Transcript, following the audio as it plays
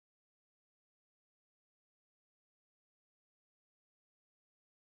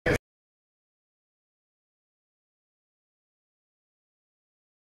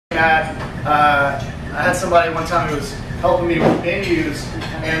I had somebody one time who was helping me with menus,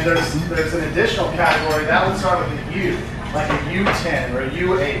 and there's an additional category that would start with a U, like a U10 or a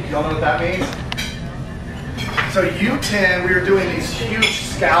U8. Y'all know what that means? So U10, we were doing these huge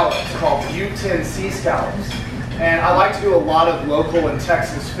scallops called U10 sea scallops, and I like to do a lot of local and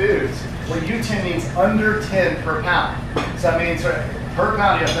Texas foods where U10 means under 10 per pound. So that means per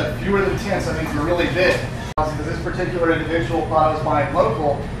pound you have to have fewer than 10, so that means they're really big. Because this particular individual thought I was buying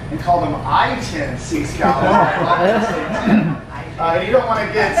local and called them I-10 sea scallops. You don't want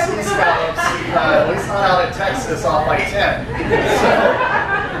to get sea scallops, at least not out in Texas, off like 10.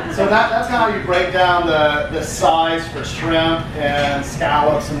 So that's how you break down the size for shrimp and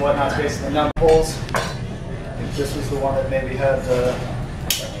scallops and whatnot, based on the numbers. I think this was the one that maybe had the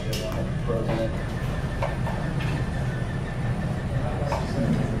probes in it.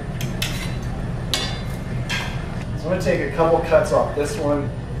 So I'm going to take a couple cuts off this one,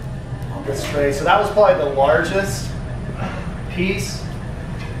 on this tray. So that was probably the largest piece.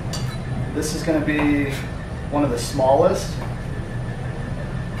 This is going to be one of the smallest.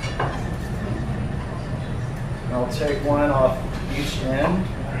 And I'll take one off each end.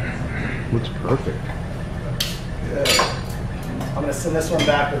 Looks perfect. Good. I'm going to send this one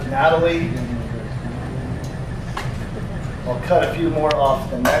back with Natalie. I'll cut a few more off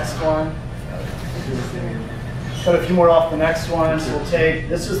the next one. Cut a few more off the next one. So we'll take,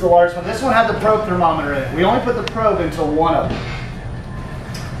 this is the largest one. This one had the probe thermometer in it. We only put the probe into one of them.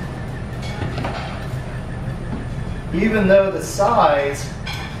 Even though the size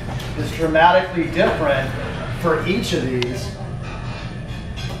is dramatically different for each of these,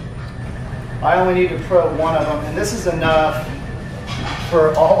 I only need to probe one of them, and this is enough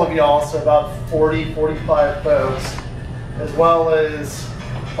for all of y'all, so about 40, 45 folks, as well as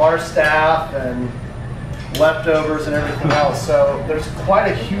our staff and leftovers and everything else. So there's quite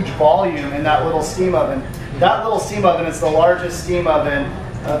a huge volume in that little steam oven. That little steam oven is the largest steam oven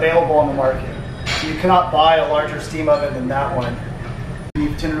available on the market. You cannot buy a larger steam oven than that one.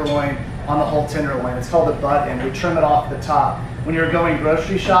 Beef tenderloin on the whole tenderloin. It's called a butt end. We trim it off the top. When you're going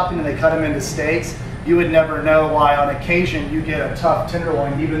grocery shopping and they cut them into steaks, you would never know why on occasion you get a tough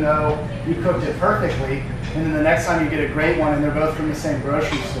tenderloin even though you cooked it perfectly, and then the next time you get a great one and they're both from the same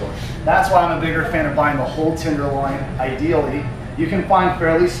grocery store. That's why I'm a bigger fan of buying the whole tenderloin, ideally. You can find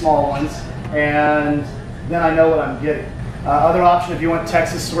fairly small ones, and then I know what I'm getting. Other option, if you want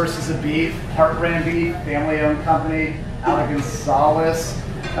Texas sources of beef, Heart Brand Beef, family-owned company, out of Gonzales.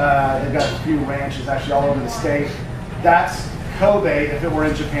 They've got a few ranches actually all over the state. That's Kobe if it were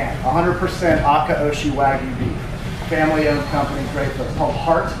in Japan. 100% Akaoshi Wagyu beef. Family-owned company, great food. It's called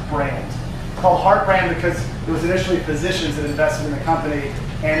Heart Brand. It's called Heart Brand because it was initially physicians that invested in the company,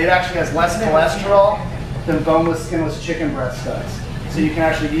 and it actually has less cholesterol than boneless, skinless chicken breast does. So you can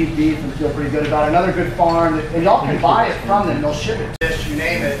actually eat beef and feel pretty good about it. Another good farm, and y'all can buy it from them. They'll ship it to you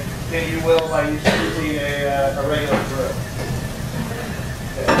name it, than you will by using a regular grill.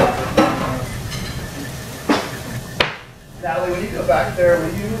 Natalie, when you go back there,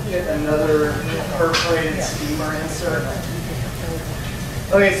 will you get another perforated steamer insert?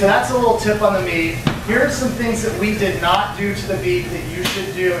 Okay, so that's a little tip on the meat. Here are some things that we did not do to the meat that you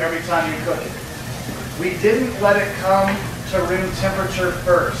should do every time you cook it. We didn't let it come to room temperature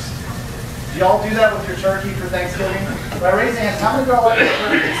first. Do y'all do that with your turkey for Thanksgiving? By raising hands, how many of y'all let your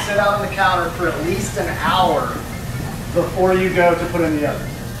turkey sit out on the counter for at least an hour before you go to put it in the oven?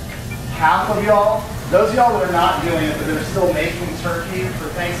 Half of y'all. Those of y'all that are not doing it but that are still making turkey for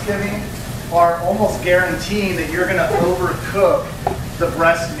Thanksgiving are almost guaranteeing that you're going to overcook the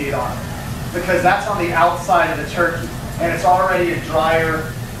breast meat on it, because that's on the outside of the turkey and it's already a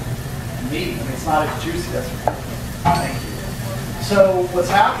drier meat. I mean, it's not as juicy. That's thank you. So what's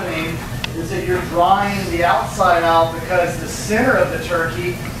happening is that you're drying the outside out because the center of the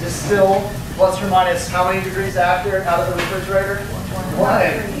turkey is still plus or minus how many degrees after out of the refrigerator?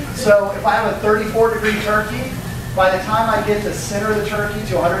 1. So if I have a 34-degree turkey, by the time I get the center of the turkey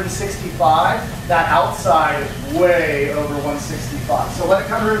to 165, that outside is way over 165. So let it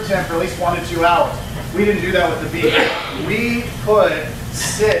come to room temp for at least 1 to 2 hours. We didn't do that with the beef. We put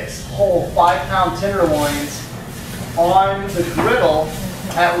 6 whole 5-pound tenderloins on the griddle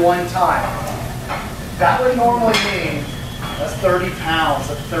at one time. That would normally mean that's 30 pounds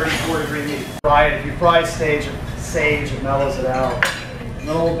of 34-degree meat. Fry it. If you fry sage, it mellows it out. A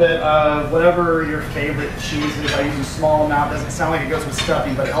little bit of whatever your favorite cheese is. I use a small amount. Doesn't sound like it goes with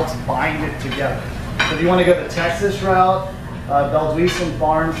stuffing, but it helps bind it together. So if you want to go the Texas route, Belduisan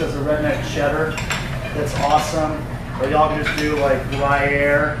Farms does a redneck cheddar that's awesome. Or y'all can just do like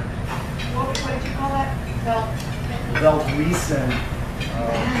Gruyere. What did you call that? Belduisan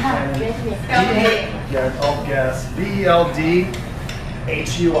Yeah, I'll guess. BELDHUIZZEN.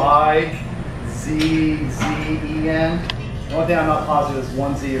 The only thing I'm not positive is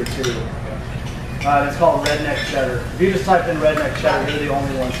 1 Z or 2. It's called redneck cheddar. If you just type in redneck cheddar, they're the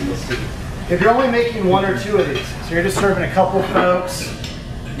only ones you'll see. If you're only making 1 or 2 of these, so you're just serving a couple folks,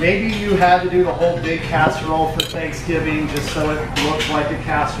 maybe you had to do the whole big casserole for Thanksgiving just so it looks like a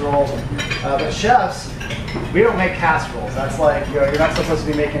casserole. But chefs, we don't make casseroles. That's like, you know, you're not supposed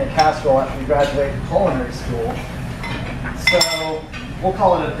to be making a casserole after you graduate from culinary school. So we'll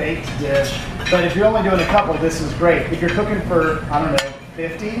call it a baked dish. But if you're only doing a couple, this is great. If you're cooking for, I don't know,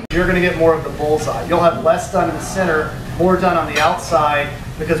 50, you're going to get more of the bullseye. You'll have less done in the center, more done on the outside,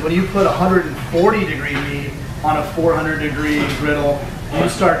 because when you put 140 degree meat on a 400 degree griddle, you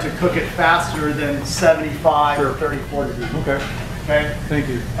start to cook it faster than 75 or 34 degrees. Okay. Okay? Thank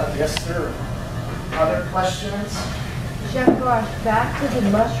you. Yes, sir. Other questions? Chef Garth, back to the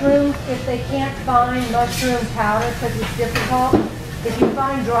mushrooms. If they can't find mushroom powder because it's difficult, if you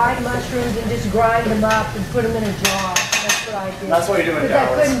find dried mushrooms and just grind them up and put them in a jar, that's what I did. That's what you're doing, because I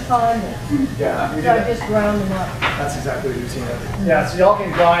Dallas. couldn't find it. Yeah. So I just ground them up. That's exactly what you've seen. Yeah, so y'all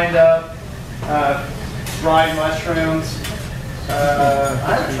can grind up dried mushrooms. I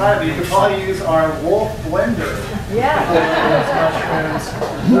haven't tried it, but you could probably use our Wolf blender. Yeah.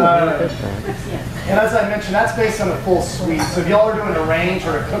 And as I mentioned, that's based on a full suite. So if y'all are doing a range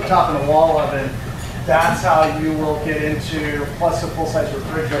or a cooktop and a wall oven, that's how you will get into, plus a full-size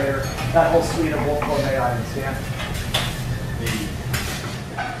refrigerator, that whole suite of Wolf gourmet items. Yeah. The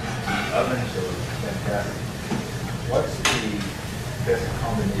ovens are fantastic. What's the best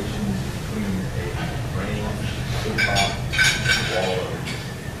combination between a range, cooktop, wall oven?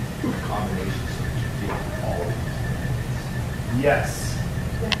 Combinations between all of them? Yes.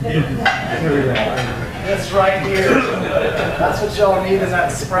 It's right here. That's what y'all need in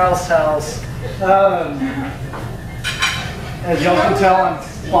that Sprouse house. As y'all can tell, I'm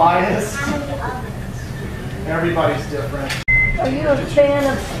biased. Everybody's different. Are you a fan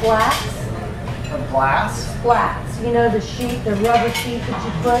of splats? Of glass? Splats. You know, the sheet, the rubber sheet that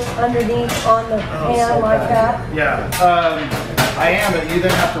you put underneath on the pan so like bad. that? Yeah. I am, but you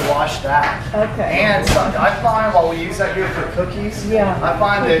then have to wash that. Okay. And so I find while we use that here for cookies, Yeah. I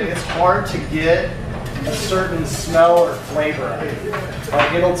find that it's hard to get a certain smell or flavor out of it.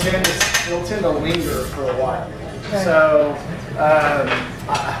 Like it'll tend to linger for a while. Okay. So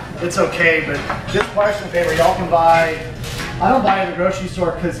it's okay, but this parchment paper y'all can buy. I don't buy it in the grocery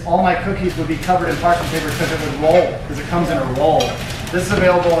store because all my cookies would be covered in parchment paper because it would roll, because it comes in a roll. This is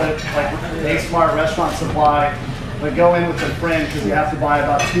available at like A Smart Restaurant Supply, but go in with a friend because you have to buy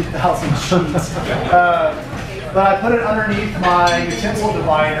about 2,000 sheets. But I put it underneath my utensil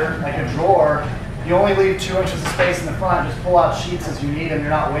divider, like a drawer. You only leave 2 inches of space in the front. Just pull out sheets as you need them.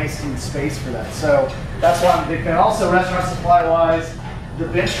 You're not wasting space for that. So that's why I'm a big fan. Also, restaurant supply wise, the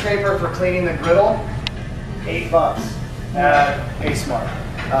bench scraper for cleaning the griddle, $8 at A Smart.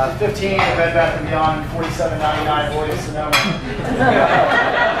 15 at Bed Bath & Beyond, $47.99 Oil Sonoma.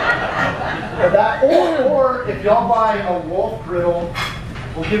 Or if y'all buy a Wolf griddle,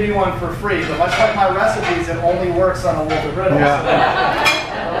 we'll give you one for free. But much like my recipes, it only works on a Wolf griddle.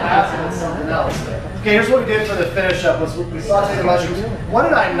 Yeah. So it's something else. Okay, here's what we did for the finish up. Was we sauteed the mushrooms. What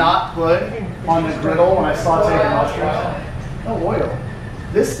did I not put on the griddle when I sauteed the mushrooms? No oil.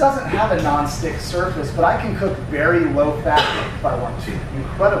 This doesn't have a non-stick surface, but I can cook very low fat if I want to.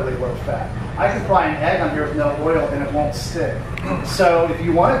 Incredibly low fat. I can fry an egg on here with no oil and it won't stick. So if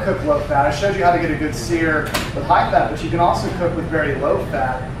you want to cook low fat, I showed you how to get a good sear with high fat, but you can also cook with very low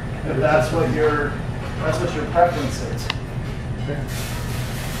fat if that's what your preference is.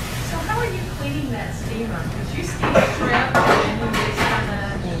 So how are you cleaning that steamer? Because you steam shrimp and you just kind of...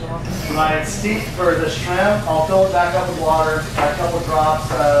 When I steep for the shrimp, I'll fill it back up with water, add a couple drops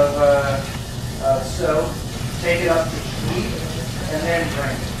of soap, take it up to heat, and then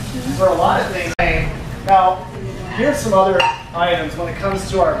drain it. For a lot of things. Now, here's some other items when it comes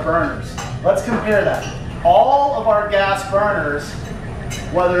to our burners. Let's compare that. All of our gas burners,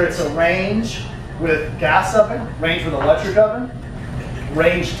 whether it's a range with gas oven, range with electric oven,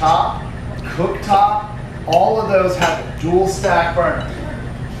 range top, cooktop, all of those have a dual stack burner.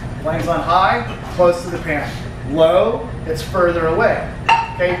 Flames on high, close to the pan. Low, it's further away.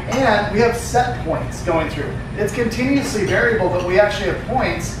 Okay, and we have set points going through. It's continuously variable, but we actually have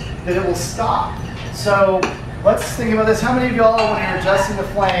points that it will stop. So let's think about this. How many of y'all, when you're adjusting the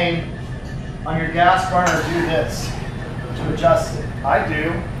flame on your gas burner, do this to adjust it? I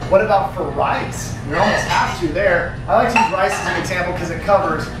do. What about for rice? We almost have to there. I like to use rice as an example because it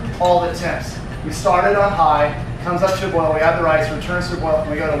covers all the temps. We started on high, comes up to a boil, we add the rice, returns to a boil, and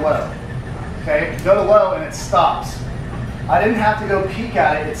we go to low. Okay, go to low and it stops. I didn't have to go peek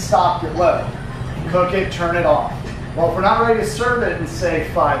at it, it stopped at low. Cook it, turn it off. Well, if we're not ready to serve it in, say,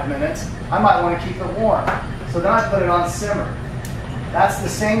 5 minutes, I might want to keep it warm. So then I put it on simmer. That's the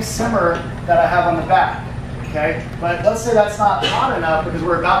same simmer that I have on the back. Okay, but let's say that's not hot enough because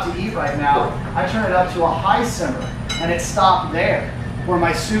we're about to eat right now. I turn it up to a high simmer and it stopped there, where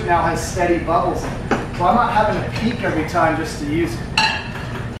my soup now has steady bubbles in it. So I'm not having to peek every time just to use it.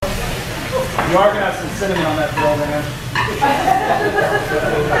 You are going to have some cinnamon on that grill, man.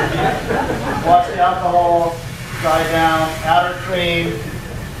 Watch the alcohol dry down, add our cream,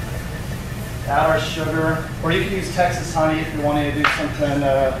 add our sugar, or you can use Texas honey if you wanted to do something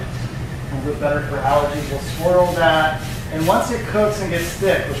a little bit better for allergies. We'll swirl that, and once it cooks and gets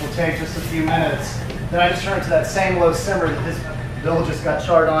thick, which will take just a few minutes, then I just turn it to that same low simmer that this bill just got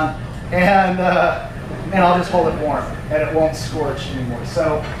charred on, and I'll just hold it warm, and it won't scorch anymore.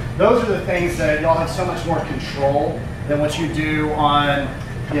 So those are the things that y'all have so much more control than what you do on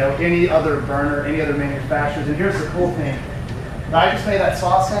any other burner, any other manufacturers. And here's the cool thing. That I just made that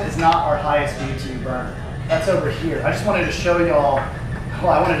sauce in is not our highest BTU burner. That's over here. I just wanted to show y'all, well,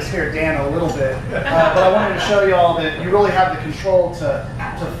 I wanted to scare Dan a little bit, but I wanted to show y'all that you really have the control to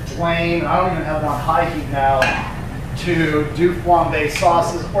flame. I don't even have it on high heat now to do flambe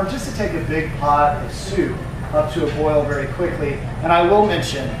sauces, or just to take a big pot of soup up to a boil very quickly. And I will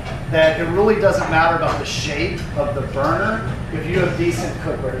mention that it really doesn't matter about the shape of the burner if you have decent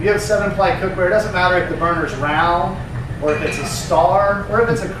cookware. If you have 7-ply cookware, it doesn't matter if the burner's round, or if it's a star, or if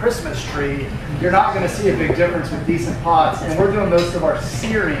it's a Christmas tree, you're not going to see a big difference with decent pots. And we're doing most of our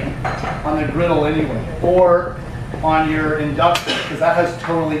searing on the griddle anyway, or on your induction, because that has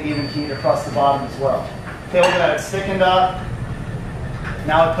totally even heat across the bottom as well. Okay, look at that, it's thickened up.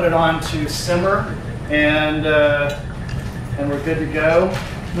 Now I put it on to simmer, and we're good to go.